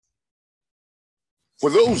For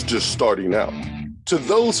those just starting out, to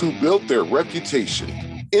those who built their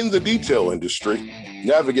reputation in the detail industry,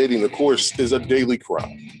 navigating the course is a daily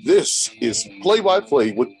grind. This is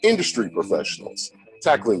Play-by-Play with industry professionals,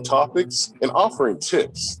 tackling topics and offering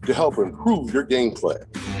tips to help improve your game plan.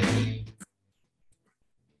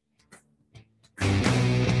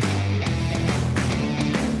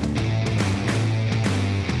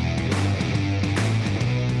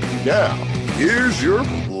 Now, here's your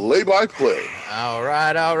play-by-play. All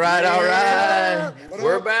right.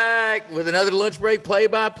 We're back with another lunch break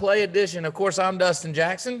play-by-play edition. Of course, I'm Dustin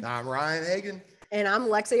Jackson. I'm Ryan Hagan. And I'm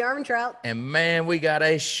Lexi Armentrout. And man, we got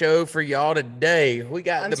a show for y'all today. We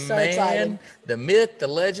got excited. The myth, the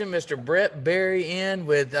legend, Mr. Brett Berry in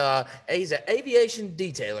with, he's an aviation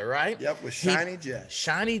detailer, right? Yep, with Shiny Jets.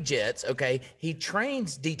 Shiny Jets, okay. He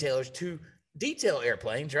trains detailers to detail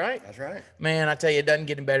airplanes, right? That's right. Man, I tell you, it doesn't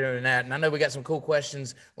get any better than that. And I know we got some cool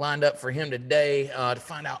questions lined up for him today to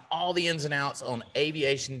find out all the ins and outs on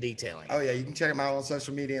aviation detailing. Oh, yeah. You can check him out on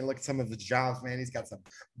social media and look at some of the jobs, man. He's got some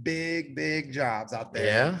big jobs out there.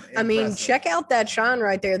 Yeah. Impressive. I mean, check out that shine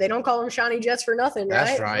right there. They don't call them Shiny Jets for nothing,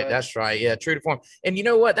 right? That's right. Yeah, true to form. And you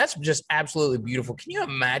know what? That's just absolutely beautiful. Can you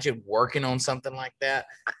imagine working on something like that?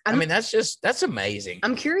 I mean, that's amazing.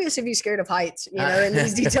 I'm curious if he's scared of heights, and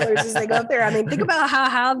these detailers as they go up there. I mean, think about how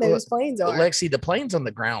high those planes are. Lexi, the plane's on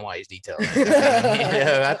the ground while he's detailing.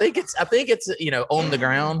 I think it's on the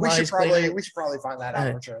ground. We should probably find that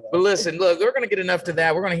out for sure. But listen, look, we're going to get enough to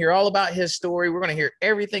that. We're going to hear all about his story. We're going to hear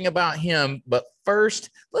everything about him. But first,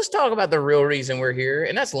 let's talk about the real reason we're here,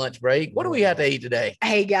 and that's lunch break. What do we have to eat today?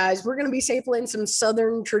 Hey, guys, we're going to be sampling some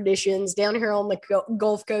Southern traditions down here on the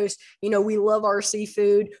Gulf Coast. We love our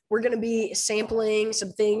seafood. We're going to be sampling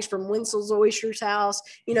some things from Winsel's Oysters House.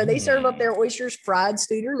 They serve up their oysters fried,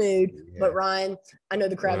 stewed, or nude. Yeah. But, Ryan, I know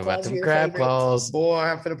the crab claws are your favorite. Claws? Boy,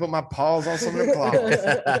 I'm going to put my paws on some of the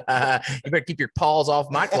claws. You better keep your paws off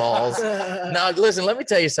my claws. No, listen, let me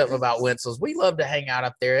tell you something about Winsel's. We love to hang out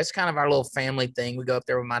up there. It's kind of our little family thing. We go up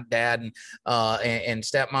there with my dad and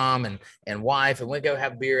stepmom and wife, and we go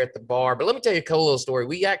have beer at the bar. But let me tell you a cool little story.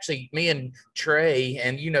 Me and Trey,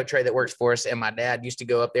 and Trey that works for us, and my dad used to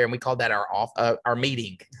go up there, and we called that our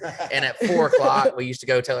meeting. And at 4:00, we used to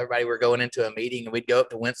go tell everybody we're going into a meeting, and we'd go up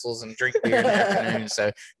to Winsel's and drink beer in the afternoon.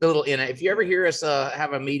 So the little, if you ever hear us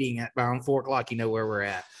have a meeting at around 4:00, you know where we're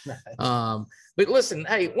at. But listen,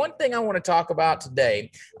 hey, one thing I want to talk about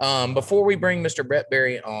today, before we bring Mr. Brett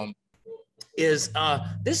Berry on, is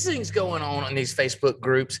this thing's going on in these Facebook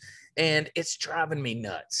groups, and it's driving me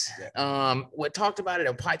nuts. We talked about it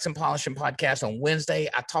on Pikes and Polishing podcast on Wednesday.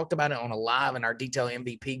 I talked about it on a live in our Detail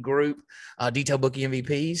MVP group, Detail Bookie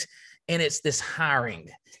MVPs, and it's this hiring.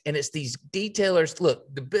 And it's these detailers. Look,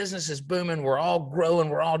 the business is booming. We're all growing.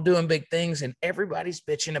 We're all doing big things, and everybody's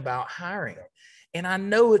bitching about hiring. And I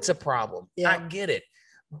know it's a problem. Yeah. I get it.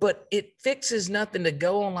 But it fixes nothing to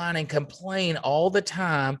go online and complain all the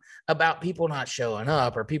time about people not showing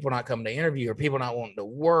up, or people not coming to interview, or people not wanting to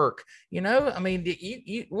work. I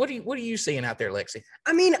mean, what are you seeing out there, Lexi?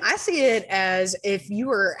 I mean, I see it as if you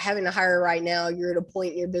are having to hire right now, you're at a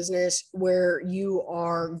point in your business where you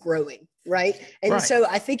are growing. Right. And right. So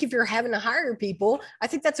I think if you're having to hire people, I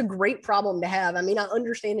think that's a great problem to have. I mean, I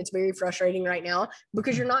understand it's very frustrating right now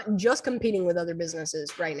because you're not just competing with other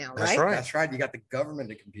businesses right now. That's right. That's right. You got the government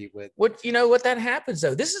to compete with. What that happens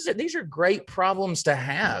though. These are great problems to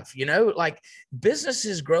have, like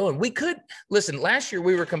businesses growing. Last year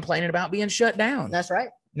we were complaining about being shut down. That's right.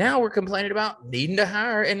 Now we're complaining about needing to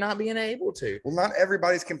hire and not being able to. Well, not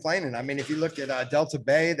everybody's complaining. I mean, if you look at Delta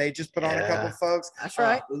Bay, they just put on a couple of folks. That's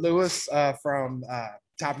right. Lewis from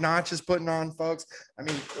Top Notch is putting on folks. I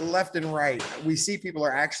mean, left and right, we see people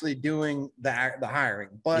are actually doing the hiring.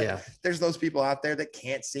 But there's those people out there that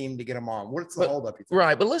can't seem to get them on. What's the holdup?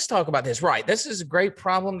 Right, but let's talk about this. Right, this is a great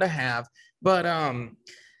problem to have. But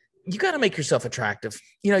you got to make yourself attractive.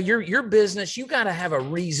 Your business, you got to have a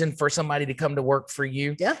reason for somebody to come to work for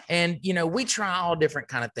you. Yeah. And, we try all different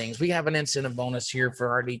kind of things. We have an incentive bonus here for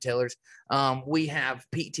our detailers. We have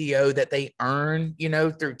PTO that they earn,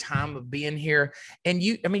 through time of being here. And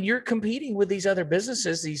you're competing with these other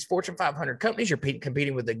businesses, these Fortune 500 companies. You're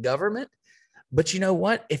competing with the government. But you know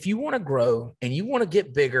what? If you want to grow and you want to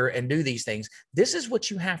get bigger and do these things, this is what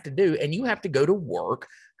you have to do. And you have to go to work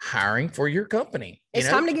hiring for your company. It's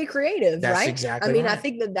time to get creative, that's right? Exactly. I mean, right. I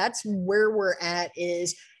think that's where we're at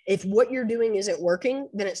is If what you're doing isn't working,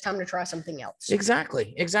 then it's time to try something else.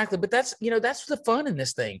 Exactly. But that's, that's the fun in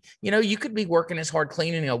this thing. You could be working as hard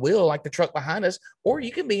cleaning a wheel like the truck behind us, or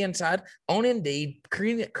you can be inside on Indeed,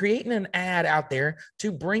 creating an ad out there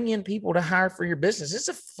to bring in people to hire for your business. It's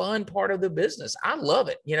a fun part of the business. I love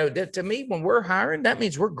it. To me, when we're hiring, that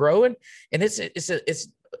means we're growing, and it's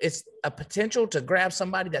a potential to grab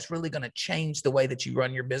somebody that's really going to change the way that you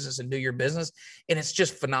run your business and do your business. And it's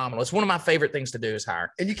just phenomenal. It's one of my favorite things to do is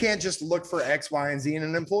hire. And you can't just look for X, Y, and Z in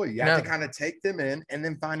an employee. You have to kind of take them in and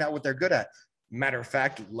then find out what they're good at. Matter of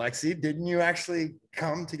fact, Lexi, didn't you actually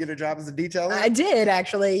come to get a job as a detailer? I did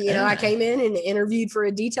actually. I came in and interviewed for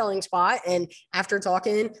a detailing spot. And after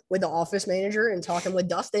talking with the office manager and talking with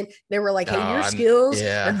Dustin, they were like, hey, your skills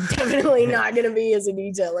are definitely not going to be as a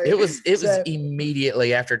detailer. It was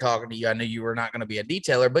immediately after talking to you, I knew you were not going to be a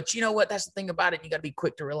detailer. But you know what? That's the thing about it. You got to be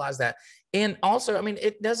quick to realize that. And also,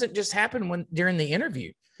 it doesn't just happen during the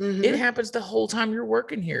interview. Mm-hmm. It happens the whole time you're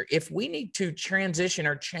working here. If we need to transition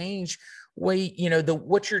or change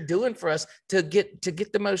what you're doing for us to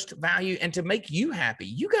get the most value and to make you happy,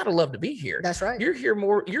 you got to love to be here. That's right. You're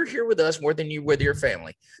here with us more than you with your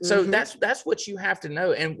family. So that's what you have to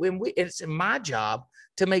know. And it's my job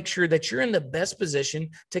to make sure that you're in the best position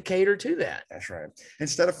to cater to that. That's right.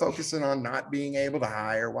 Instead of focusing on not being able to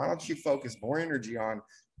hire, why don't you focus more energy on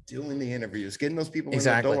doing the interviews, getting those people in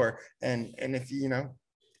the door, and if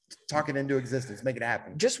talk it into existence, make it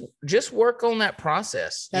happen. Just work on that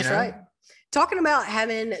process. That's right. Talking about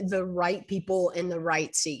having the right people in the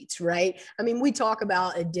right seats, right? We talk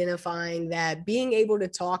about identifying that, being able to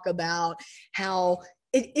talk about how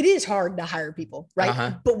it is hard to hire people, right?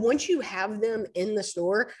 Uh-huh. But once you have them in the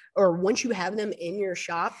store or once you have them in your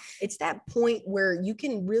shop, it's that point where you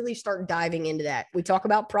can really start diving into that. We talk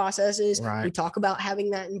about processes, right. We talk about having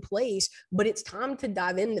that in place, but it's time to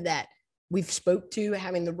dive into that. We've spoke to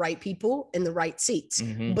having the right people in the right seats,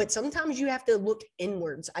 but sometimes you have to look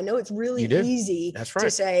inwards. I know it's really easy to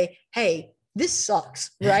say, hey, this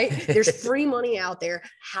sucks, right? There's free money out there.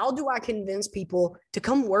 How do I convince people to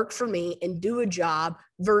come work for me and do a job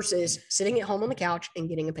versus sitting at home on the couch and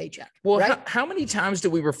getting a paycheck? Well, right? how many times do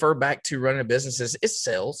we refer back to running a business as it's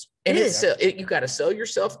sales? And you got to sell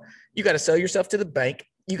yourself. You got to sell yourself to the bank.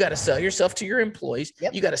 You got to sell yourself to your employees.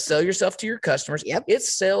 Yep. You got to sell yourself to your customers. Yep. It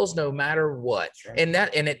sells no matter what. Right.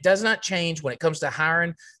 And it does not change when it comes to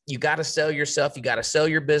hiring. You got to sell yourself. You got to sell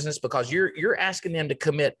your business because you're asking them to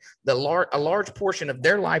commit a large portion of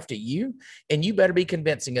their life to you, and you better be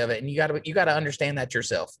convincing of it. And you got to understand that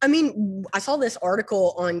yourself. I saw this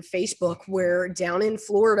article on Facebook where down in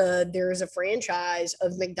Florida, there's a franchise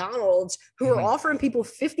of McDonald's who are offering people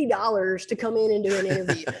 $50 to come in and do an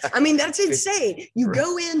interview. That's insane. You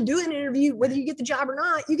go in, do an interview, whether you get the job or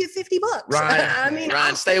not, you get $50.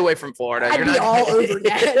 Ryan, stay away from Florida. I'd be all over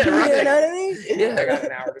that. You know what I mean? Yeah, I got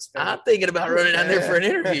an hour to spend. I'm thinking about running down there for an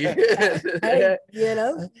interview. Hey,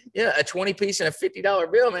 yeah, a 20-piece and a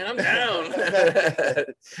 $50 bill, man. I'm down.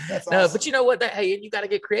 That's awesome. But you know what? Hey, you got to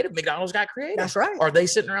get creative. McDonald's got creative. That's right. Are they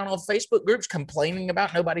sitting around on Facebook groups complaining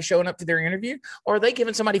about nobody showing up to their interview? Or are they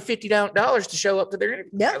giving somebody $50 to show up to their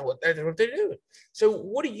interview? Yeah, that's what they're doing. So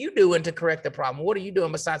what are you doing to correct the problem? What are you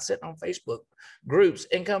doing besides sitting on Facebook groups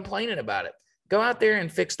and complaining about it? Go out there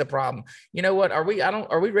and fix the problem. You know what? Are we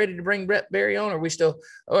ready to bring Brett Berry on? Or are we still?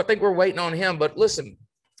 I think we're waiting on him. But listen,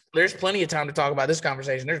 there's plenty of time to talk about this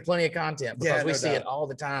conversation. There's plenty of content because we see it all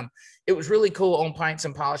the time. It was really cool on Pints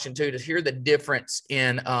and Polishing too to hear the difference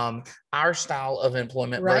in our style of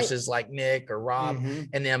employment versus like Nick or Rob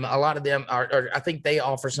and them. A lot of them are I think they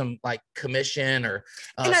offer some like commission or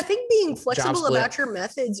and I think being flexible about your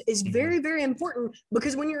methods is very, very important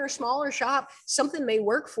because when you're a smaller shop, something may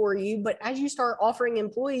work for you, but as you start offering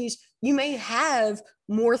employees, you may have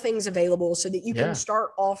more things available so that you can start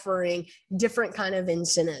offering different kind of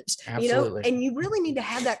incentives. Absolutely. And you really need to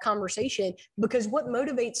have that conversation because what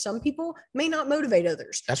motivates some people may not motivate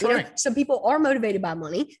others. That's right. Some people are motivated by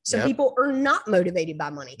money. Some people are not motivated by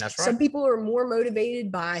money. That's right. Some people are more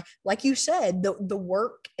motivated by, like you said, the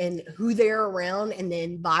work and who they're around and the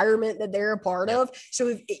environment that they're a part of.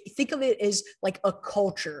 So think of it as like a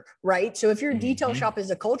culture, right? So if your detail shop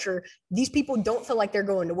is a culture, these people don't feel like they're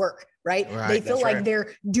going to work. Right. They feel like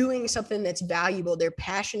they're doing something that's valuable. They're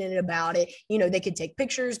passionate about it. They could take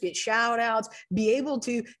pictures, get shout outs, be able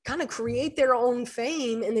to kind of create their own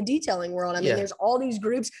fame in the detailing world. There's all these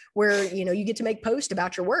groups where, you get to make posts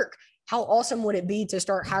about your work. how awesome would it be to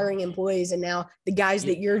start hiring employees? And now the guys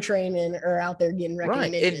that you're training are out there getting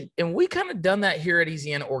recognition. Right. And we kind of done that here at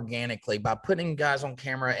EZN organically by putting guys on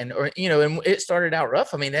camera and it started out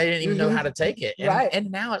rough. I mean, they didn't even know how to take it.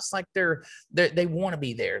 And now it's like they want to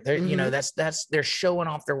be there. They're, they're showing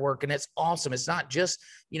off their work, and it's awesome. It's not just,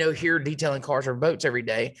 here detailing cars or boats every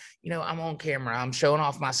day. I'm on camera, I'm showing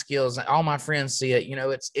off my skills, all my friends see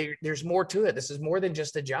it. There's more to it. This is more than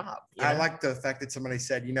just a job. I like the fact that somebody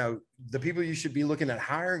said, the people you should be looking at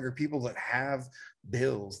hiring are people that have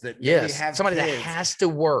bills, that have somebody kids. that has to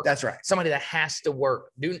work. That's right. Somebody that has to work.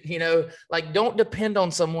 Don't depend on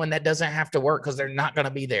someone that doesn't have to work, because they're not going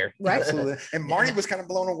to be there. Right. Absolutely. And Marty was kind of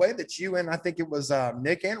blown away that you and I think it was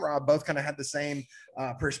Nick and Rob both kind of had the same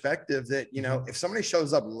perspective that, if somebody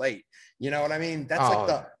shows up late, you know what I mean? That's like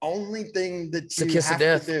the only thing that you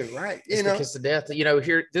have to do, right? It's the kiss of death.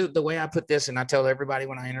 Here, the way I put this, and I tell everybody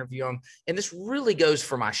when I interview them, and this really goes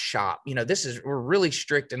for my shop. We're really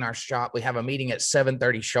strict in our shop. We have a meeting at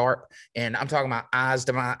 7:30 sharp, and I'm talking about eyes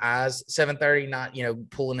to my eyes, 7:30, not,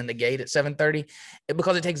 pulling in the gate at 7:30,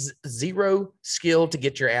 because it takes zero skill to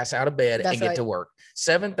get your ass out of bed and get to work.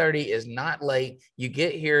 7:30 is not late. You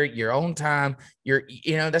get here, you're on time.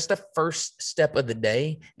 That's the first step of the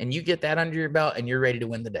day, and you get that under your belt and you're ready to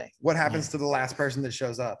win the day. What happens to the last person that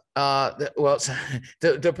shows up?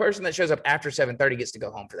 The person that shows up after 7:30 gets to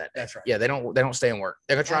go home for that day. That's right. Yeah, they don't stay and work.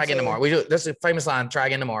 They're gonna try again tomorrow. That's a famous line: try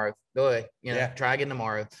again tomorrow. Go ahead, try again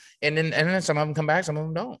tomorrow. And then some of them come back, some of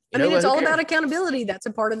them don't. It's all about accountability. That's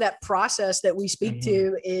a part of that process that we speak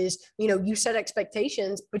to is, you set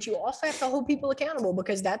expectations, but you also have to hold people accountable,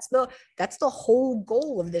 because that's the whole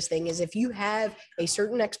goal of this thing is if you have a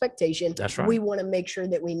certain expectation, that's right, we want to make sure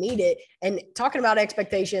that we meet it. And talking about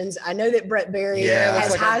expectations, I know that Brett Berry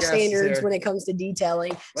has high standards when it comes to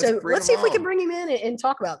detailing. Let's see if we can bring him in and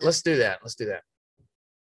talk about this. Let's do that.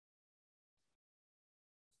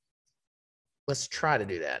 Let's try to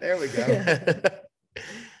do that. There we go.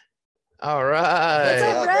 All right. What's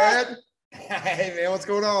up, Brad? Hey, man, what's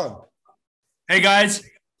going on? Hey, guys.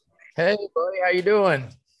 Hey, buddy, how you doing?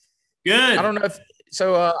 Good. I don't know if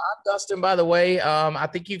so. I'm Dustin, by the way. I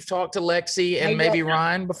think you've talked to Lexi and maybe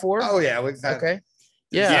Ryan before. Oh yeah, we've had. Okay.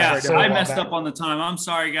 Yeah. So I messed up on the time. I'm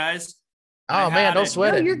sorry, guys. Oh man, don't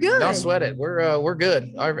sweat it. You're good. Don't sweat it. We're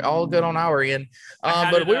good. All good on our end.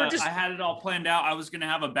 But we were just. I had it all planned out. I was going to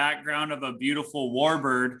have a background of a beautiful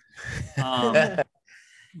warbird.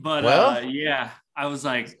 I was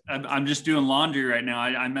like, I'm just doing laundry right now.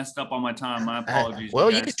 I messed up on my time. My apologies.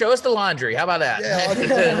 Well, you can show us the laundry. How about that?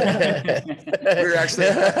 Yeah, we're actually.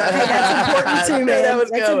 That's important too, man.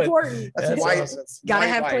 That's important. That's awesome. Gotta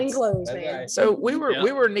have clean clothes, man. Right. So we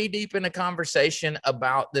were knee deep in a conversation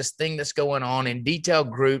about this thing that's going on in detail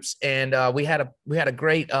groups, and we had a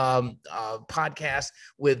great podcast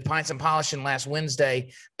with Pints and Polishing last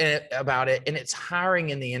Wednesday about it, and it's hiring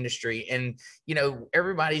in the industry, and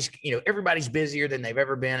everybody's busier than they've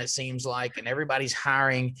ever been, it seems like, and everybody's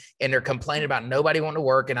hiring and they're complaining about nobody wanting to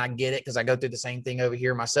work. And I get it, because I go through the same thing over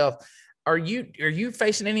here myself. Are you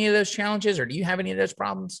facing any of those challenges, or do you have any of those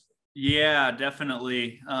problems? Yeah,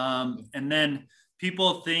 definitely. And then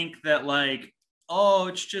people think that like, oh,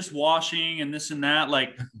 it's just washing and this and that.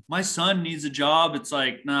 Like, my son needs a job. It's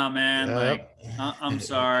like, nah, man, like, I'm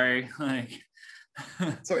sorry. Like,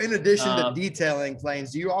 so in addition to detailing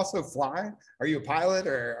planes, do you also fly? Are you a pilot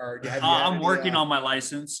or do you have I'm working on my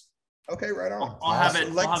license. Okay, right on. I'll have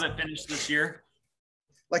it finished this year.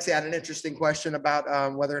 Lexi, I had an interesting question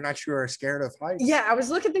about whether or not you are scared of heights. Yeah, I was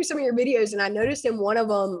looking through some of your videos and I noticed in one of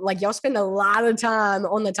them, like y'all spend a lot of time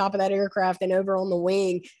on the top of that aircraft and over on the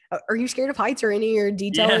wing. Are you scared of heights or any of your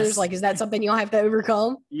detailers? Yes. Like, is that something y'all have to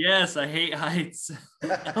overcome? Yes, I hate heights.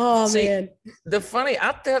 Oh, See, man.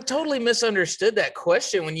 I totally misunderstood that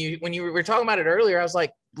question when you were talking about it earlier. I was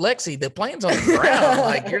like, Lexi, the plane's on the ground.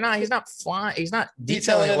 Like, he's not flying. He's not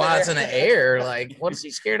detailing while it's in the air. Like, what's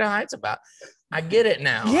he scared of heights about? I get it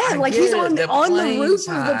now. Yeah, like he's on the roof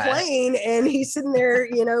of the plane and he's sitting there,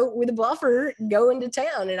 with a buffer going to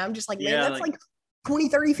town. And I'm just like, man, that's like 20,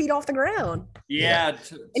 30 feet off the ground. Yeah.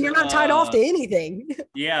 And you're not tied off to anything.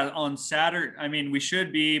 Yeah. On Saturday, I mean, we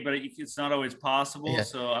should be, but it's not always possible. Yeah.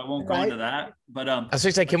 So I won't go into that. But I was going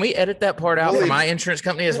to say, can we edit that part out for my insurance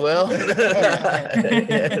company as well?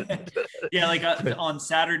 Yeah. Like on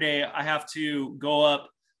Saturday, I have to go up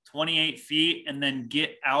 28 feet and then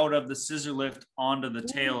get out of the scissor lift onto the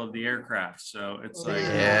tail of the aircraft. So it's like,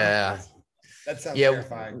 That sounds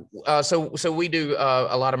terrifying. So we do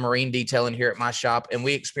a lot of marine detailing here at my shop, and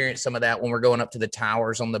we experience some of that when we're going up to the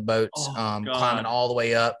towers on the boats, climbing all the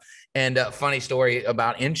way up. And funny story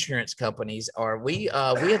about insurance companies are we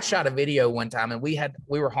had shot a video one time, and we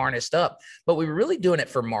were harnessed up, but we were really doing it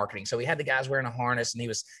for marketing. So we had the guys wearing a harness, and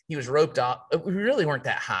he was roped up. We really weren't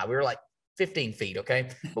that high. We were like 15 feet. Okay.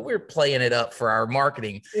 But we were playing it up for our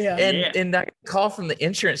marketing. Yeah. And I call from the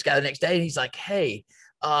insurance guy the next day, and he's like, hey,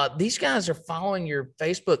 these guys are following your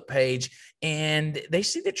Facebook page and they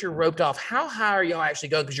see that you're roped off. How high are y'all actually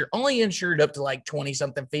going? Because you're only insured up to like 20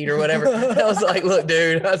 something feet or whatever. I was like, look,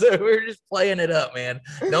 dude, I said, we're just playing it up, man.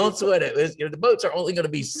 Don't sweat it. The boats are only going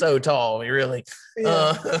to be so tall. Really.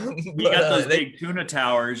 Yeah. You got those big tuna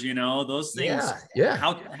towers, those things. Yeah.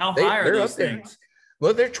 How high are those things?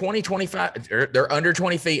 Well, they're 20, 25. They're under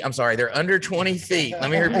 20 feet. I'm sorry. They're under 20 feet. Let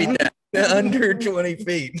me repeat that. Under 20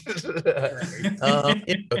 feet.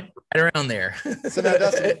 Right around there. So now,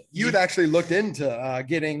 Dustin, you had actually looked into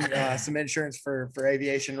getting some insurance for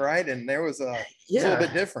aviation, right? And there was a little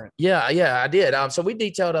bit different. Yeah, I did. So we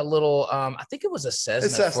detailed a little, I think it was a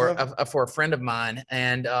Cessna. For a friend of mine.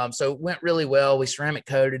 And so it went really well. We ceramic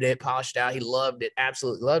coated it, polished out. He loved it,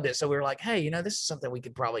 absolutely loved it. So we were like, hey, this is something we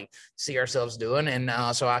could probably see ourselves doing. And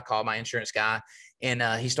so I called my insurance guy, and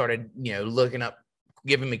he started, looking up,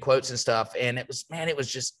 giving me quotes and stuff. And it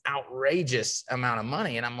was just outrageous amount of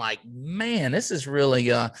money. And I'm like, man, this is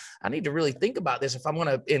really, I need to really think about this. If I'm going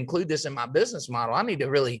to include this in my business model, I need to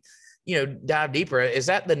really, dive deeper. Is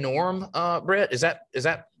that the norm, Brett? Is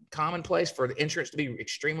that commonplace for the insurance to be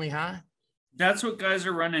extremely high? That's what guys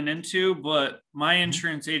are running into, but my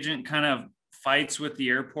insurance agent kind of fights with the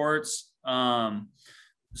airports.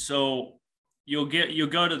 So you'll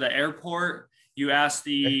go to the airport, you ask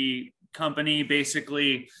the company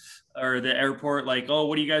basically, or the airport, like, oh,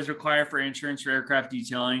 what do you guys require for insurance for aircraft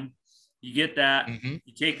detailing? You get that, you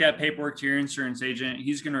take that paperwork to your insurance agent,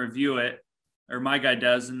 he's going to review it, or my guy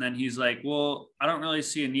does. And then he's like, well, I don't really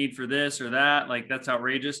see a need for this or that. Like, that's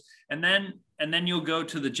outrageous. And then you'll go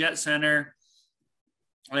to the jet center.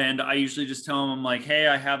 And I usually just tell them, I'm like, hey,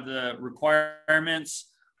 I have the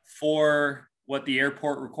requirements for what the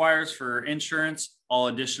airport requires for insurance. I'll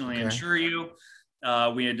additionally insure you.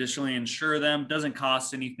 We additionally insure them. Doesn't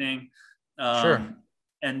cost anything. Sure.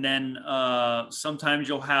 And then sometimes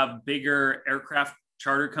you'll have bigger aircraft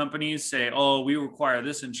charter companies say, oh, we require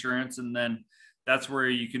this insurance. And then that's where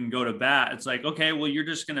you can go to bat. It's like, okay, well, you're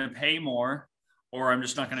just going to pay more, or I'm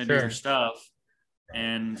just not going to do your stuff.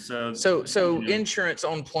 And so insurance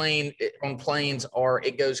on planes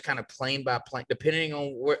it goes kind of plane by plane, depending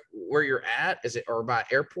on where you're at. Is it, or by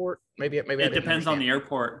airport? Maybe it depends on the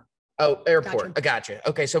airport. Oh, airport. Gotcha. I gotcha.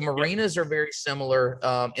 Okay. So marinas are very similar.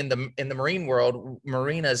 In the marine world,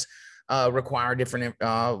 marinas require different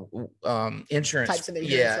insurance. Types of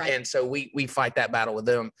insurance, right. And so we fight that battle with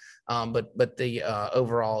them. But the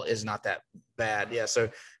overall is not that bad. Yeah. So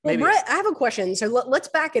maybe. Well, Brett, I have a question. So let's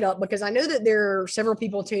back it up, because I know that there are several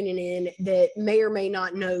people tuning in that may or may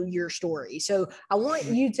not know your story. So I want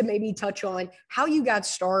you to maybe touch on how you got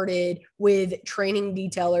started with training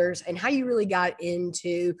detailers and how you really got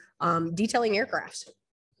into detailing aircrafts.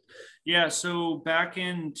 Yeah. So back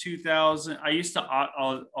in 2000, I used to,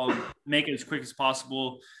 I'll make it as quick as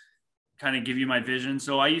possible, kind of give you my vision.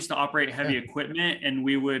 So I used to operate heavy equipment, and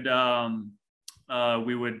we would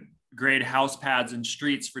grade house pads and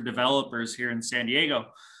streets for developers here in San Diego.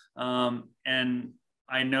 And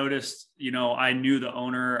I noticed, I knew the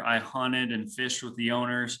owner, I hunted and fished with the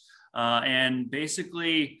owners. And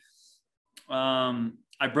basically,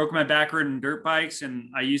 I broke my back riding dirt bikes, and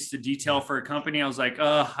I used to detail for a company. I was like,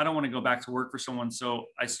 I don't want to go back to work for someone. So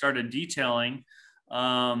I started detailing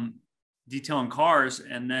cars.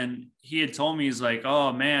 And then he had told me, he's like,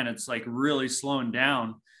 oh man, it's like really slowing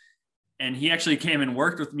down. And he actually came and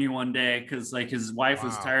worked with me one day, because like his wife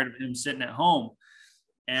was tired of him sitting at home.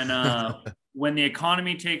 And when the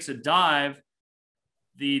economy takes a dive,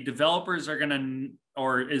 the developers the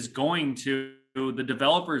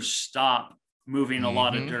developers stop moving a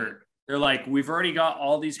lot of dirt. They're like, we've already got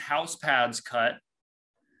all these house pads cut.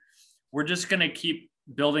 We're just going to keep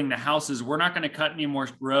building the houses. We're not going to cut any more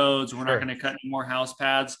roads. We're not going to cut any more house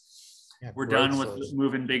pads. We're done with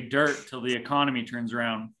moving big dirt till the economy turns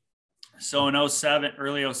around. So in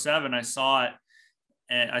early 07, I saw it,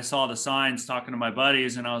 and I saw the signs talking to my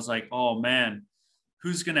buddies, and I was like, oh man,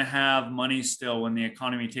 who's going to have money still when the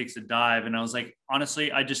economy takes a dive? And I was like,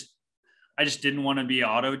 honestly, I just didn't want to be an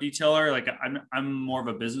auto detailer. Like I'm more of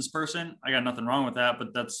a business person. I got nothing wrong with that,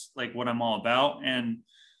 but that's like what I'm all about. And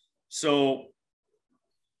so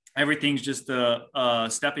everything's just a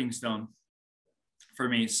stepping stone for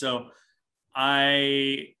me. So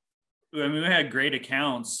mean, we had great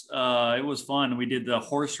accounts. It was fun. We did the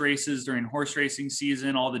horse races during horse racing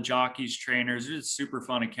season, all the jockeys, trainers. It was super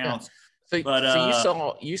fun accounts. Yeah.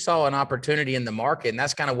 So you saw an opportunity in the market, and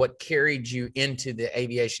that's kind of what carried you into the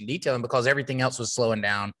aviation detailing, because everything else was slowing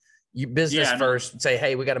down. You business first, say,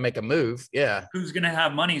 hey, we got to make a move. Yeah. Who's going to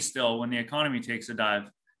have money still when the economy takes a dive?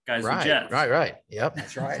 Guys with jets. Right. Yep.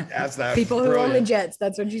 That's right. That's that. People who own the jets.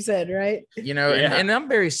 That's what you said, right? And I'm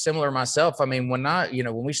very similar myself. I mean, when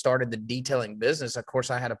we started the detailing business, of course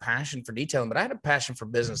I had a passion for detailing, but I had a passion for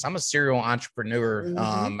business. I'm a serial entrepreneur.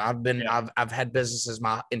 Mm-hmm. I've had businesses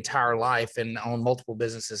my entire life and own multiple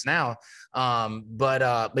businesses now.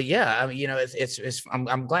 But yeah, I mean,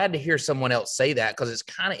 I'm glad to hear someone else say that, because it's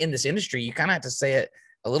kind of in this industry, you kind of have to say it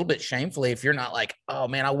a little bit shamefully if you're not like, oh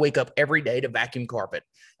man, I wake up every day to vacuum carpet.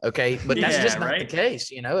 Okay. But that's just not the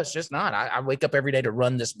case. It's just not. I wake up every day to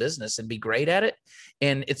run this business and be great at it.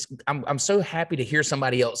 And I'm so happy to hear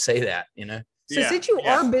somebody else say that, So since you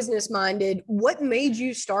are business minded, what made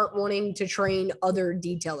you start wanting to train other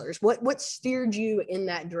detailers? What steered you in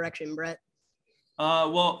that direction, Brett?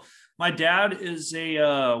 Well, my dad is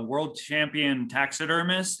a world champion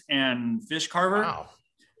taxidermist and fish carver. Wow.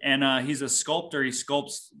 And he's a sculptor. He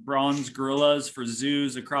sculpts bronze gorillas for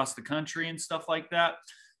zoos across the country and stuff like that.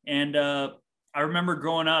 And I remember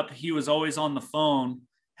growing up, he was always on the phone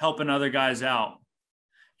helping other guys out.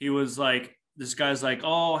 He was like, this guy's like,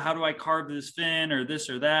 oh, how do I carve this fin or this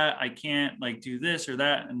or that? I can't like do this or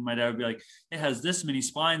that. And my dad would be like, it has this many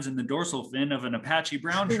spines in the dorsal fin of an Apache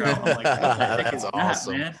brown trout. I'm like, that's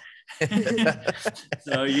awesome, man.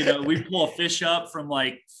 So, we pull a fish up from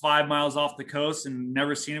like 5 miles off the coast and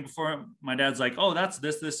never seen it before. My dad's like, oh, that's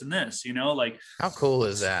this, and this, like, how cool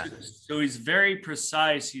is that? So he's very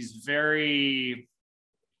precise. He's very,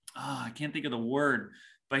 I can't think of the word,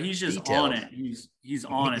 but he's just detailed. On it. He's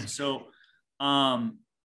on it. So,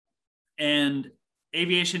 and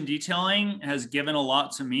aviation detailing has given a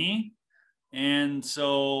lot to me. And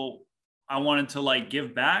so I wanted to like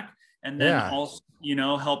give back, and then also,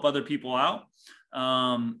 help other people out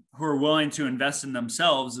who are willing to invest in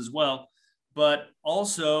themselves as well. But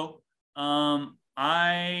also,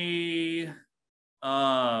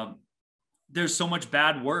 there's so much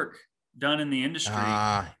bad work done in the industry.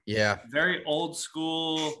 Very old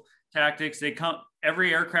school tactics.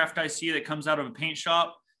 Every aircraft I see that comes out of a paint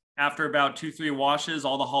shop, after about 2-3 washes,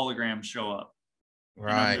 all the holograms show up.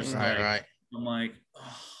 Right. I'm like,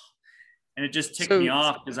 oh. And it just ticked me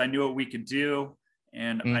off, because I knew what we could do,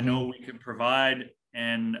 and I know what we could provide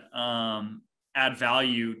and add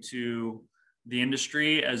value to the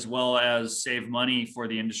industry, as well as save money for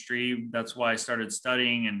the industry. That's why I started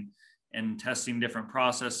studying and testing different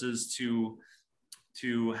processes to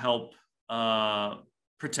help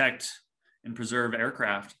protect and preserve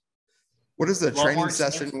aircraft. What does the training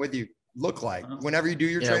session with you look like? Whenever you do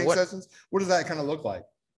your training sessions, what does that kind of look like?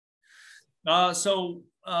 So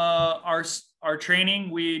our training,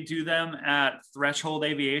 we do them at Threshold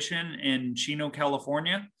Aviation in Chino,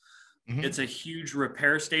 California. Mm-hmm. It's a huge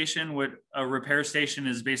repair station. A repair station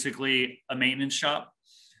is basically a maintenance shop.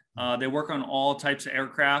 They work on all types of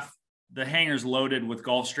aircraft. The hangar's loaded with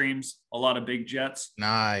Gulfstreams, a lot of big jets.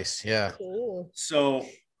 Nice. Yeah. Cool. So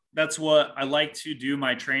that's what I like to do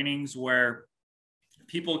my trainings, where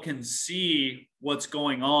people can see what's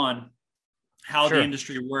going on, how the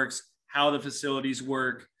industry works, how the facilities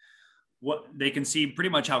work, what they can see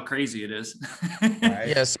pretty much how crazy it is. Right.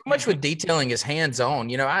 Yeah. So much with detailing is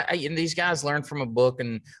hands-on. And these guys learn from a book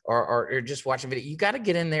or just watch a video. You got to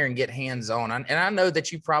get in there and get hands-on. And I know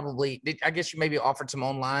that you maybe offered some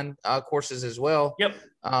online courses as well. Yep.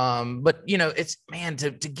 But it's, man,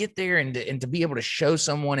 to get there and to be able to show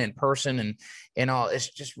someone in person and all,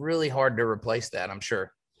 it's just really hard to replace that, I'm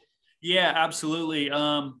sure. Yeah, absolutely.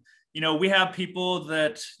 We have people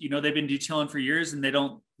that, they've been detailing for years, and they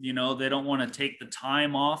don't want to take the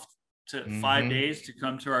time off to 5 days to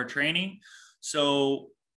come to our training. So,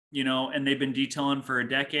 and they've been detailing for a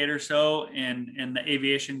decade or so, and the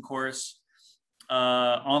aviation course,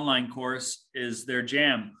 online course is their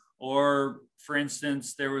jam. Or for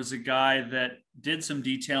instance, there was a guy that did some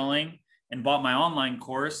detailing and bought my online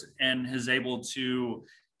course and is able to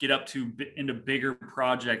get up into bigger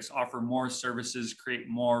projects, offer more services, create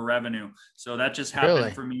more revenue. So that just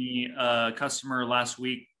happened for me. A customer last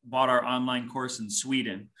week bought our online course in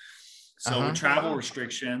Sweden. So with travel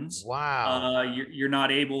restrictions, you're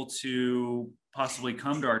not able to possibly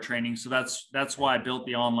come to our training. So that's why I built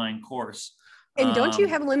the online course. And don't you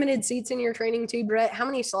have limited seats in your training too, Brett? How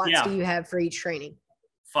many slots do you have for each training?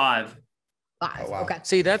 5. 5. Oh, wow. Okay.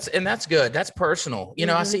 See, that's good. That's personal. You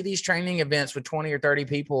know, I see these training events with 20 or 30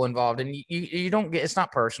 people involved, and you don't get, it's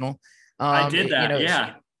not personal. I did that. You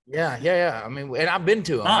know, yeah. I mean, and I've been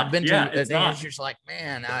to them. I've been to, it's just like,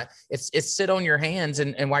 man, it's sit on your hands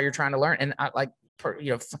and while you're trying to learn. And I like,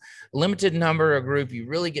 limited number of group, you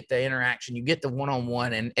really get the interaction, you get the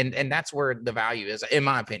one-on-one, and that's where the value is, in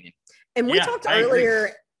my opinion. And we talked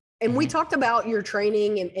earlier, and we talked about your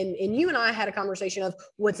training, and you and I had a conversation of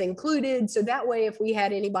what's included. So that way, if we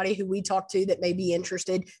had anybody who we talked to that may be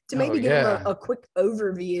interested, to maybe give them a quick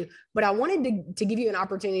overview. But I wanted to give you an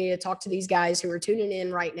opportunity to talk to these guys who are tuning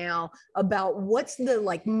in right now about what's the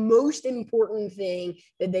like most important thing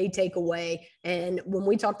that they take away. And when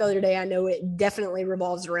we talked the other day, I know it definitely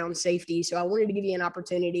revolves around safety. So I wanted to give you an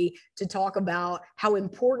opportunity to talk about how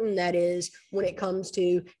important that is when it comes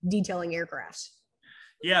to detailing aircrafts.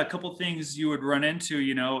 Yeah, a couple things you would run into,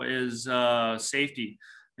 you know, is safety.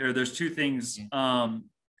 There's two things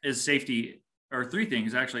is safety, or three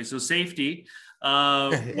things actually. So safety,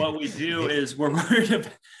 what we do is we're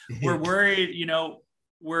worried, you know,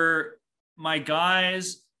 my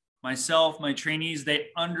guys, myself, my trainees, they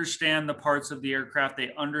understand the parts of the aircraft.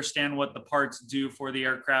 They understand what the parts do for the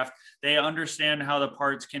aircraft. They understand how the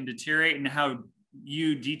parts can deteriorate and how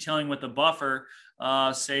you detailing with a buffer,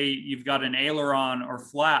 say you've got an aileron or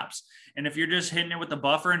flaps, and if you're just hitting it with the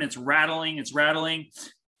buffer and it's rattling,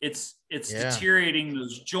 it's deteriorating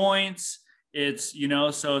those joints. It's, you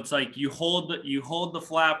know, so it's like you hold the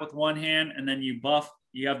flap with one hand and then you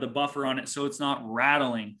have the buffer on it, so it's not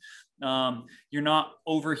rattling. You're not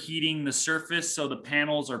overheating the surface, so the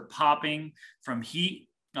panels are popping from heat.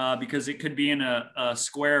 Because it could be in a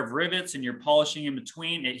square of rivets and you're polishing in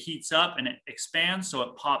between, it heats up and it expands, so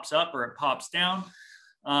it pops up or it pops down.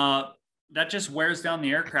 That just wears down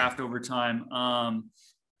the aircraft over time.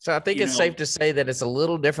 So I think it's safe to say that it's a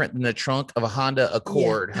little different than the trunk of a Honda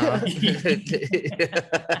Accord, huh?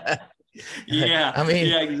 Yeah. I mean,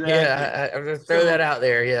 exactly. Yeah, I'm gonna throw that out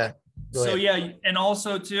there. Yeah. So and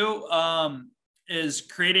also too, is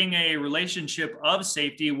creating a relationship of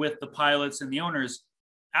safety with the pilots and the owners.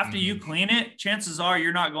 After you clean it, chances are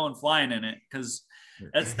you're not going flying in it, because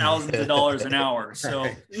that's thousands of dollars an hour. So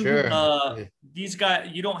these guys,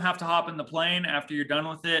 you don't have to hop in the plane after you're done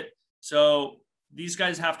with it. So these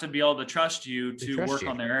guys have to be able to trust you to work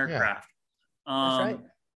on their aircraft. That's right.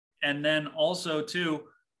 And then also too,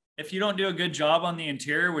 if you don't do a good job on the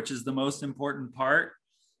interior, which is the most important part,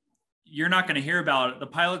 you're not going to hear about it. The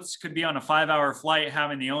pilots could be on a 5-hour flight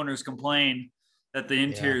having the owners complain that the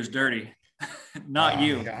interior is dirty. Not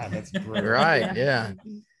you. God, that's great. Right. Yeah.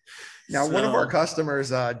 Now, one of our customers,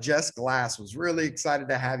 Jess Glass, was really excited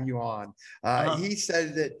to have you on. He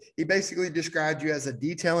said that he basically described you as a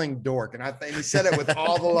detailing dork, and I think he said it with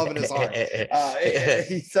all the love in his heart.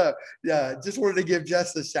 Just wanted to give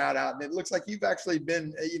Jess a shout out. And it looks like you've actually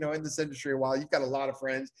been, in this industry a while. You've got a lot of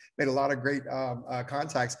friends, made a lot of great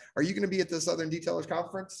contacts. Are you going to be at the Southern Detailers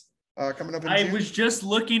Conference coming up in June? I was just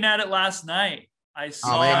looking at it last night. I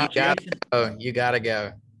saw. Oh, man, you gotta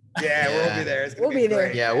go. Yeah, we'll be there. We'll be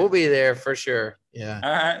there. Yeah, we'll be there for sure. Yeah.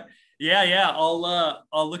 All right. Yeah.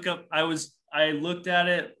 I'll look up. I looked at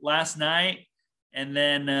it last night, and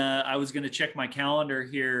then I was going to check my calendar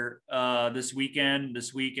here this week and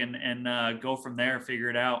go from there, figure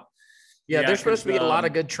it out. Yeah, there's supposed to be a lot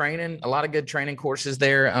of good training courses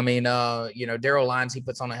there. I mean, Daryl Lyons, he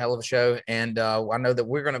puts on a hell of a show. And I know that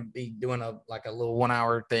we're going to be doing a little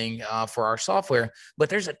 1-hour thing for our software, but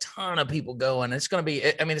there's a ton of people going. It's going to be,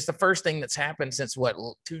 I mean, it's the first thing that's happened since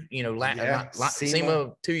SEMA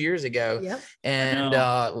 2 years ago. Yep. And,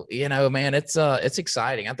 man, it's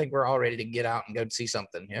exciting. I think we're all ready to get out and go see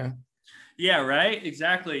something. Yeah. Yeah, right.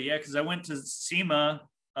 Exactly. Yeah. Cause I went to SEMA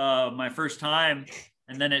my first time,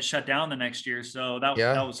 and then it shut down the next year. So that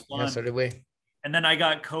was fun. Yeah, so did we. And then I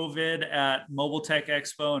got COVID at Mobile Tech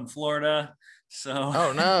Expo in Florida. So.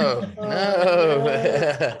 Oh, no.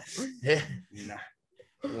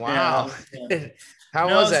 Wow. How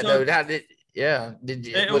was that though? Did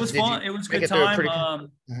you? It was fun. It was a good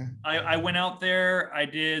time. I went out there. I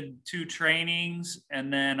did 2 trainings,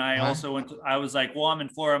 and then I also I was like, well, I'm in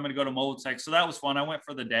Florida. I'm going to go to Mobile Tech. So that was fun. I went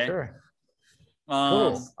for the day. Sure.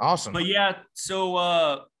 Cool. Awesome. But yeah,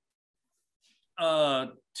 so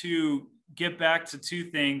to get back to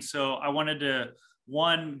 2 things. So I wanted to,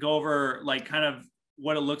 1, go over like kind of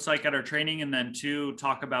what it looks like at our training, and then 2,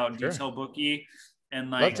 talk about Detail Bookie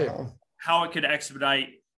and like how it could expedite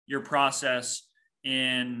your process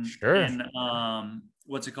in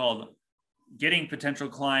what's it called, getting potential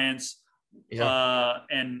clients,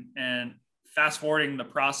 and fast forwarding the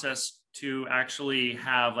process to actually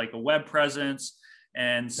have like a web presence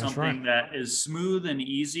and something that is smooth and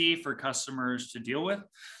easy for customers to deal with.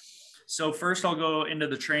 So first I'll go into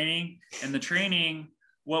the training, and the training,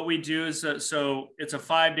 what we do is so it's a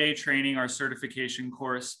 5-day training, our certification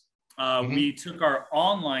course. We took our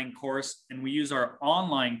online course, and we use our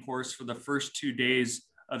online course for the first 2 days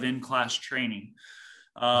of in-class training.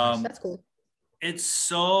 That's cool. It's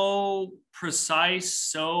so precise,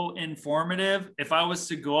 so informative. If I was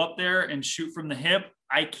to go up there and shoot from the hip,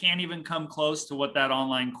 I can't even come close to what that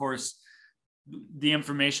online course, the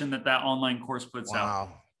information that online course puts out.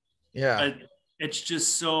 Wow. Yeah. It's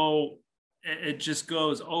just so, it just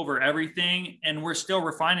goes over everything, and we're still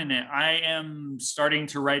refining it. I am starting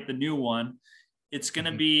to write the new one. It's going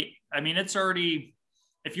to be, I mean, it's already,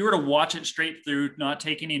 if you were to watch it straight through, not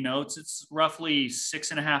take any notes, it's roughly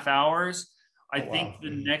 6.5 hours. I think the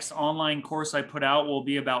next online course I put out will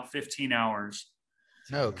be about 15 hours.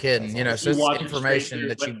 No kidding. You know, so it's information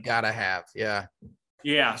that you got to have. Yeah.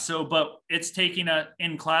 Yeah. So, but it's taking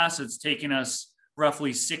in class, it's taking us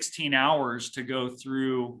roughly 16 hours to go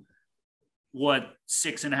through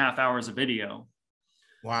 6.5 hours of video.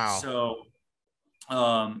 Wow. So,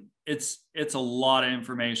 it's a lot of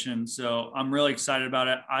information. So I'm really excited about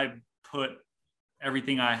it. I put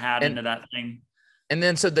everything I had into that thing. And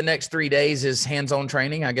then, so the next 3 days is hands-on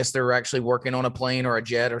training. I guess they're actually working on a plane or a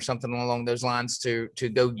jet or something along those lines to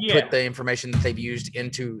go put the information that they've used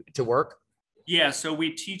into work. Yeah. So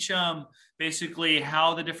we teach them basically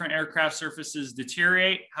how the different aircraft surfaces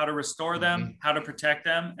deteriorate, how to restore them, how to protect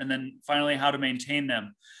them, and then finally how to maintain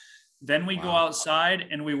them. Then we go outside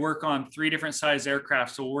and we work on 3 different size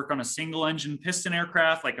aircraft. So we'll work on a single engine piston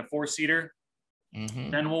aircraft, like a 4-seater.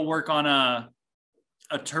 Then we'll work on a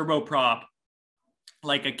turboprop,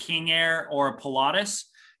 like a King Air or a Pilatus.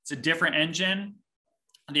 It's a different engine.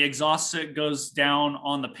 The exhaust soot goes down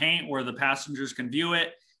on the paint where the passengers can view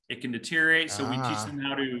it. It can deteriorate. So we teach them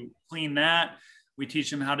how to clean that. We teach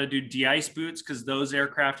them how to do de-ice boots, because those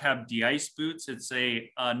aircraft have de-ice boots. It's a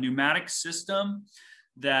pneumatic system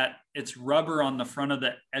that it's rubber on the front of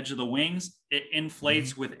the edge of the wings. It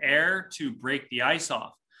inflates with air to break the ice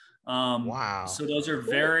off. So those are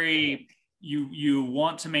very... You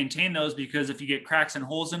want to maintain those, because if you get cracks and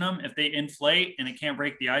holes in them, if they inflate and it can't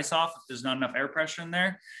break the ice off, if there's not enough air pressure in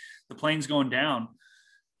there, the plane's going down.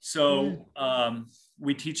 So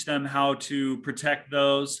we teach them how to protect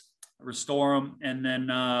those, restore them. And then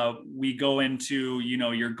we go into,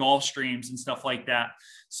 your Gulf Streams and stuff like that.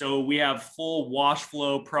 So we have full wash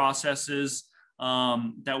flow processes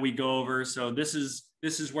that we go over. So this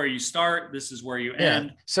is where you start. This is where you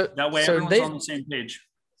end. So that way everyone's on the same page.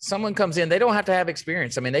 Someone comes in, they don't have to have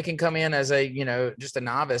experience. I mean, they can come in as just a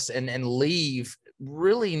novice and leave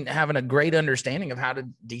really having a great understanding of how to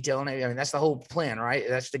detail. I mean, that's the whole plan, right?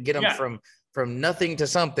 That's to get them from nothing to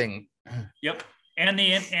something. Yep.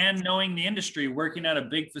 And knowing the industry, working at a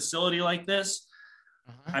big facility like this.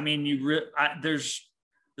 I mean, there's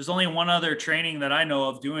only one other training that I know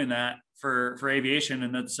of doing that for aviation,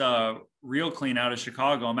 and that's Real Clean out of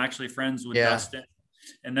Chicago. I'm actually friends with Dustin.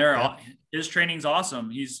 And his training's awesome.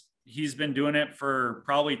 He's been doing it for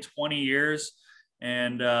probably 20 years,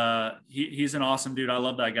 and he's an awesome dude. I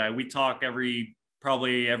love that guy. We talk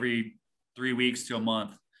probably every 3 weeks to a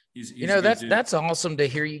month. He's that's awesome to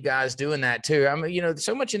hear you guys doing that too. I mean,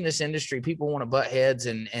 so much in this industry, people want to butt heads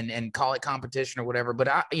and call it competition or whatever. But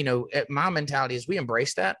my mentality is we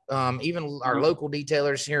embrace that. Even our local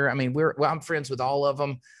detailers here. I mean, I'm friends with all of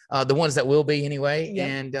them, the ones that will be anyway.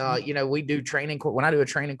 Yep. And we do training. When I do a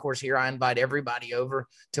training course here, I invite everybody over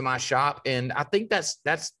to my shop, and I think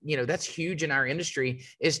that's huge in our industry,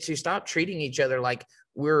 is to stop treating each other like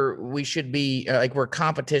we should be like we're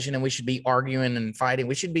competition and we should be arguing and fighting.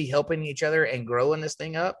 We should be helping each other and growing this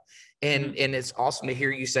thing up. And it's awesome to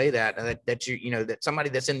hear you say that that somebody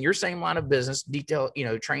that's in your same line of business,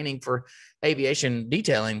 training for aviation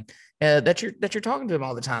detailing, that you're talking to them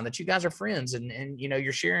all the time, that you guys are friends and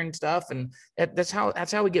you're sharing stuff, and that's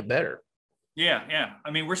how we get better. Yeah.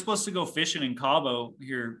 I mean, we're supposed to go fishing in Cabo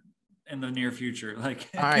here in the near future. All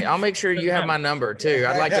right, I'll make sure you have my number too.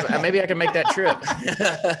 I'd like to, maybe I can make that trip.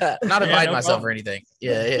 Not invite myself or anything.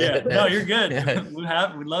 Yeah. No, you're good. Yeah.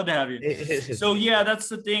 We'd love to have you. So that's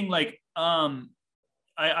the thing.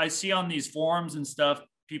 I see on these forums and stuff,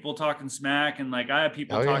 people talking smack, and I have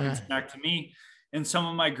people talking smack to me in some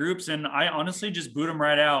of my groups, and I honestly just boot them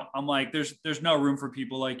right out. I'm like, there's no room for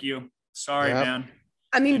people like you. Sorry, man.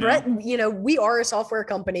 I mean, Brett, we are a software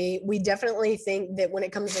company. We definitely think that when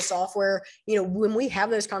it comes to software, when we have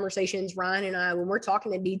those conversations, Ryan and I, when we're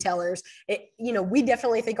talking to detailers, we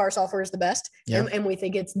definitely think our software is the best, and we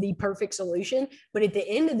think it's the perfect solution. But at the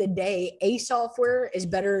end of the day, a software is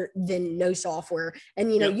better than no software.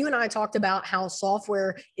 And, you and I talked about how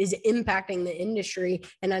software is impacting the industry.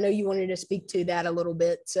 And I know you wanted to speak to that a little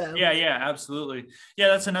bit. So yeah, absolutely. Yeah,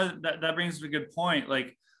 that's another, that brings up a good point.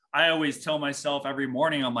 Like, I always tell myself every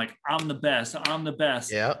morning, I'm like, I'm the best.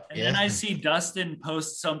 Yeah. And then I see Dustin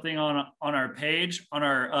post something on our page, on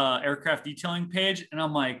our aircraft detailing page. And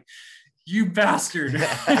I'm like, you bastard.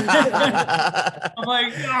 I'm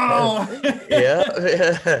like, oh.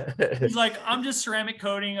 Yeah. He's like, I'm just ceramic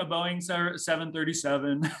coating a Boeing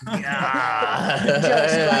 737. Just right.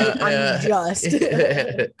 I'm just.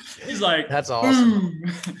 He's like, that's awesome.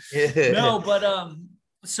 No, but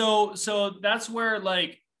so that's where,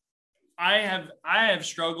 like, I have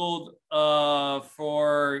struggled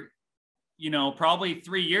for probably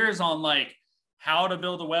 3 years on like how to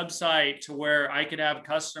build a website to where I could have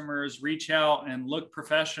customers reach out and look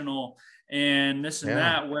professional and this and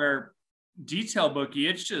that, where Detail Bookie,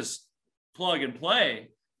 it's just plug and play.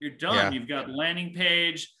 You're done. You've got landing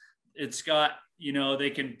page. It's got,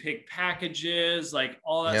 they can pick packages, like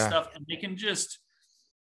all that stuff, and they can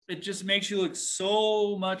it just makes you look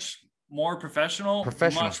so much more professional,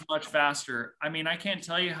 much faster. I mean, I can't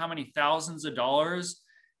tell you how many thousands of dollars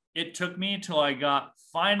it took me till I got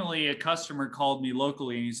finally a customer called me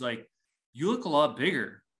locally, and he's like, you look a lot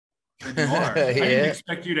bigger than you are. I didn't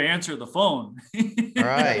expect you to answer the phone.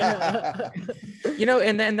 Right.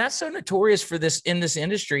 And that's so notorious for this in this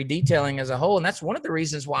industry, detailing as a whole. And that's one of the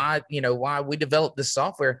reasons why we developed this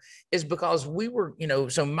software, is because we were,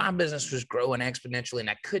 so my business was growing exponentially and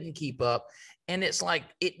I couldn't keep up. And it's like,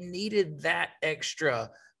 it needed that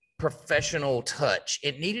extra professional touch.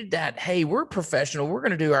 It needed that, hey, we're professional. We're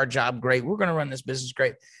going to do our job great. We're going to run this business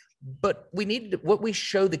great. But we need what we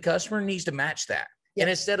show the customer needs to match that. And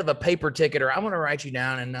instead of a paper ticket, or I'm going to write you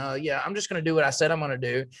down and I'm just going to do what I said I'm going to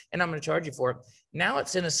do, and I'm going to charge you for it. Now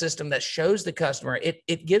it's in a system that shows the customer, it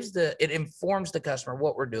informs the customer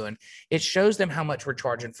what we're doing. It shows them how much we're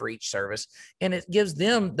charging for each service. And it gives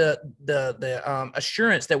them the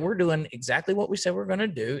assurance that we're doing exactly what we said we're going to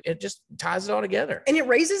do. It just ties it all together. And it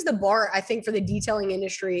raises the bar, I think, for the detailing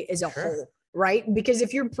industry as a whole, right? Because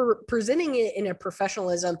if you're presenting it in a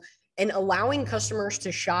professionalism and allowing customers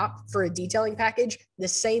to shop for a detailing package the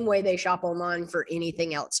same way they shop online for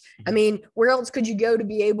anything else. I mean, where else could you go to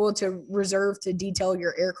be able to reserve to detail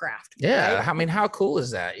your aircraft? Yeah. Right? I mean, how cool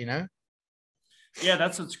is that, Yeah,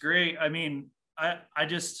 that's what's great. I mean, I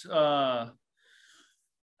just, I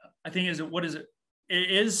think it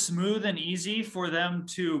is smooth and easy for them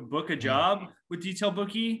to book a job with Detail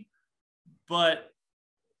Bookie, but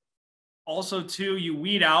also too, you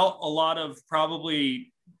weed out a lot of probably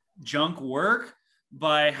junk work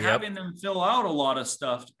by having them fill out a lot of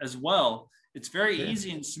stuff as well. It's very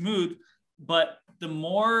easy and smooth, but the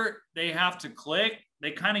more they have to click,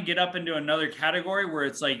 they kind of get up into another category where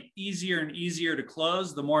it's like easier and easier to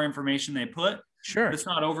close the more information they put. Sure. But it's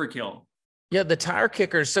not overkill. Yeah, the tire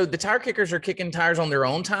kickers. So the tire kickers are kicking tires on their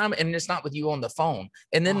own time, and it's not with you on the phone.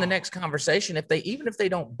 And then the next conversation, even if they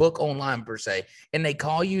don't book online per se, and they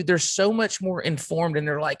call you, they're so much more informed. And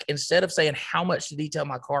they're like, instead of saying how much to detail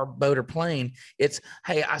my car, boat, or plane, it's,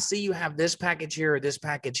 hey, I see you have this package here or this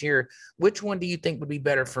package here. Which one do you think would be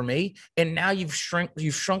better for me? And now you've shrunk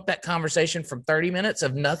that conversation from 30 minutes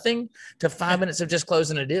of nothing to 5 minutes of just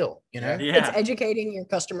closing a deal. It's educating your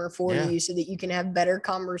customer for you so that you can have better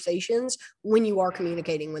conversations when you are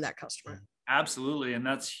communicating with that customer. Absolutely. And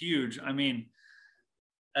that's huge. I mean,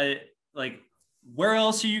 like, where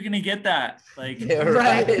else are you going to get that? Like,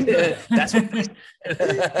 That's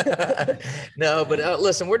no, but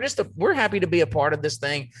listen, we're happy to be a part of this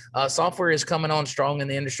thing. Software is coming on strong in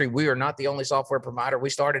the industry. We are not the only software provider. We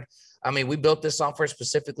built this software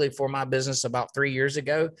specifically for my business about 3 years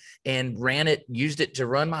ago and used it to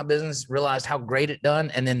run my business, realized how great it done,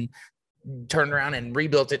 and then turned around and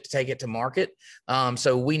rebuilt it to take it to market.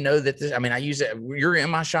 So we know that I use it. You're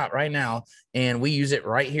in my shop right now, and we use it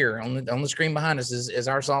right here on the screen behind us is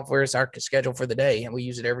our software. It's our schedule for the day, and we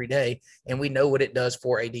use it every day, and we know what it does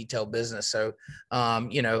for a detail business. So,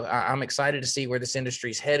 I'm excited to see where this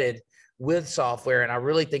industry is headed with software. And I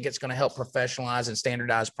really think it's going to help professionalize and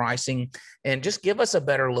standardize pricing and just give us a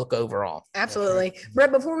better look overall. Absolutely.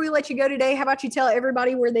 Brett, before we let you go today, how about you tell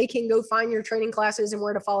everybody where they can go find your training classes and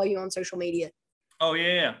where to follow you on social media? Oh,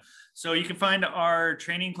 yeah. So you can find our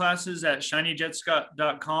training classes at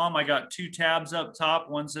shinygets.com. I got 2 tabs up top.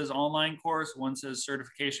 One says online course, one says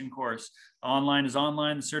certification course. Online is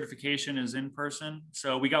online, the certification is in person.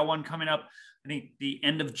 So we got one coming up, I think the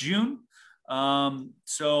end of June.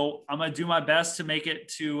 So I'm going to do my best to make it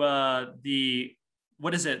to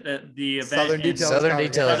what is it? The event Southern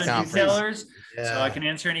Detailers Conference. Detailers. Yeah. So I can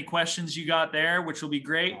answer any questions you got there, which will be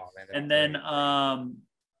great. Oh, man, and then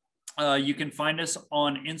you can find us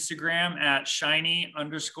on Instagram at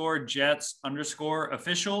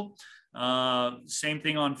shiny_jets_official. Same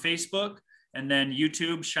thing on Facebook, and then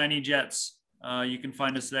YouTube, Shiny Jets. You can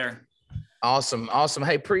find us there. Awesome.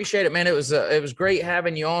 Hey, appreciate it, man. It was great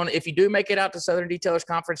having you on. If you do make it out to Southern Detailers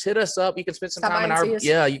Conference, hit us up. You can spend some time in our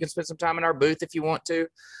you can spend some time in our booth if you want to.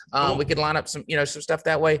 Cool. We could line up some stuff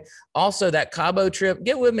that way. Also, that Cabo trip,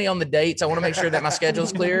 get with me on the dates. I want to make sure that my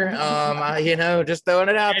schedule's clear. Just throwing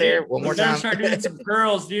it out there one more time. Start doing some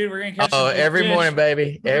curls, dude. We're gonna catch every morning,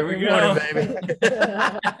 baby. Every morning, baby.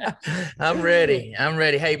 I'm ready.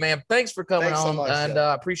 Hey, man, thanks for coming on, so much, and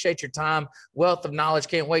appreciate your time, wealth of knowledge.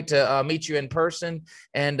 Can't wait to meet you in person,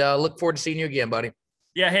 and look forward to seeing you again, buddy.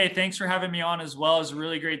 Yeah. Hey, thanks for having me on as well. It was a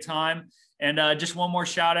really great time. And just one more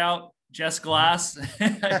shout out, Jess Glass. He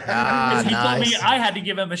told me I had to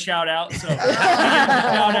give him a shout out. So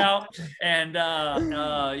shout out. And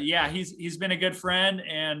he's been a good friend.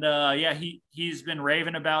 And he's been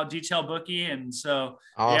raving about Detail Bookie. And so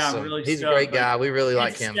awesome. I'm really he's stoked. A great guy. We really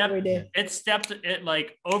like him. It stepped it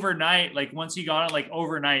like overnight, like once he got it, like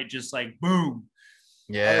overnight, just like boom.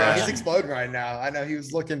 Yeah, he's exploding right now. I know he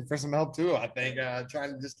was looking for some help too. I think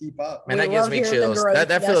trying to just keep up. Man, that gives me chills.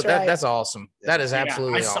 That's awesome. That is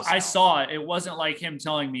absolutely awesome. I saw it. It wasn't like him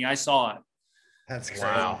telling me. I saw it. That's crazy.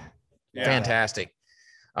 Wow. Yeah. Fantastic.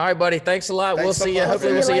 All right, buddy. Thanks a lot. We'll see you.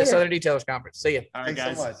 Hopefully, we'll see you at Southern Detailers Conference. See you. All right,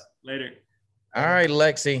 guys. So much. Later. All right,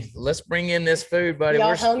 Lexi, let's bring in this food, buddy.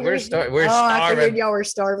 Y'all we're starving. I figured y'all were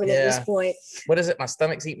starving at this point. What is it? My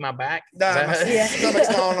stomach's eating my back? No, my stomach's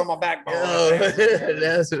gnawing on my backbone.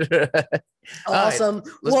 That's right. Awesome.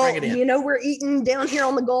 Right, well, we're eating down here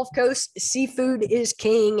on the Gulf Coast. Seafood is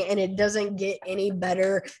king, and it doesn't get any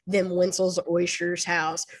better than Winsel's Oysters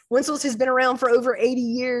House. Winsel's has been around for over 80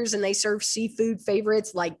 years, and they serve seafood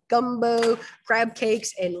favorites like gumbo, crab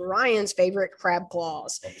cakes, and Ryan's favorite, crab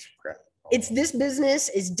claws. This business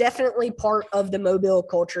is definitely part of the Mobile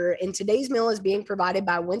culture, and today's meal is being provided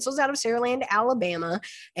by Winsel's out of Saraland, Alabama,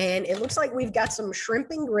 and it looks like we've got some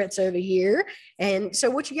shrimp and grits over here. And so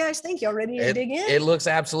what you guys think? Y'all ready to dig in? It looks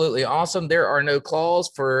absolutely awesome. There are no claws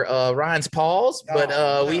for Ryan's paws, but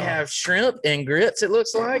we have shrimp and grits, it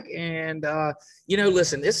looks like. And,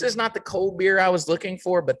 listen, this is not the cold beer I was looking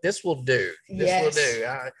for, but this will do. This will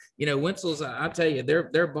do. Winsel's, I'll tell you,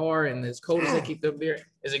 their bar, and as cold as they keep their beer.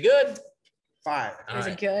 Is it good? Fire. Is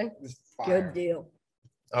it good? Good deal.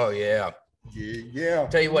 Oh yeah. Yeah.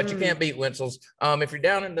 Tell you what, you can't beat Winsel's. If you're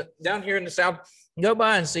down here in the South, go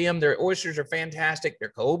by and see them. Their oysters are fantastic. Their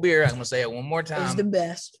cold beer, I'm gonna say it one more time. It's the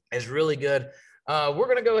best. It's really good. We're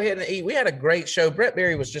gonna go ahead and eat. We had a great show. Brett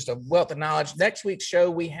Berry was just a wealth of knowledge. Next week's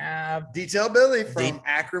show we have Detail Billy from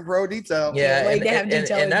Akron Pro Detail. Yeah,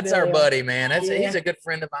 and that's our buddy, man. He's a good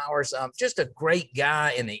friend of ours. Just a great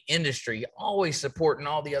guy in the industry, always supporting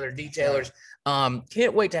all the other detailers.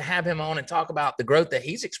 Can't wait to have him on and talk about the growth that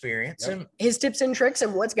he's experiencing, his tips and tricks,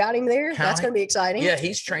 and what's got him there. That's going to be exciting. Yeah,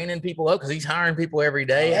 he's training people up because he's hiring people every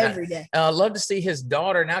day. Every day. Love to see his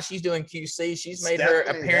daughter. Now she's doing QC. She's made her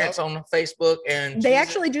appearance on Facebook, and they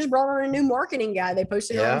actually just brought on a new marketing guy. They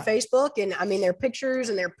posted it on Facebook, and I mean their pictures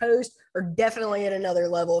and their posts are definitely at another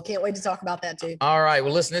level. Can't wait to talk about that too. All right.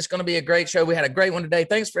 Well, listen, it's going to be a great show. We had a great one today.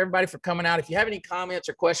 Thanks for everybody for coming out. If you have any comments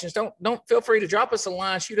or questions, don't feel free to drop us a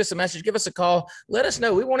line, shoot us a message, give us a call. Let us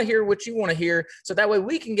know. We want to hear what you want to hear, so that way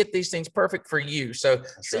we can get these things perfect for you. So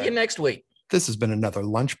see you next week. This has been another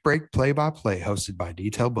Lunch Break Play-by-Play hosted by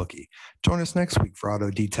Detail Bookie. Join us next week for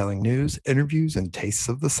auto detailing news, interviews, and tastes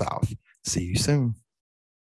of the South. See you soon.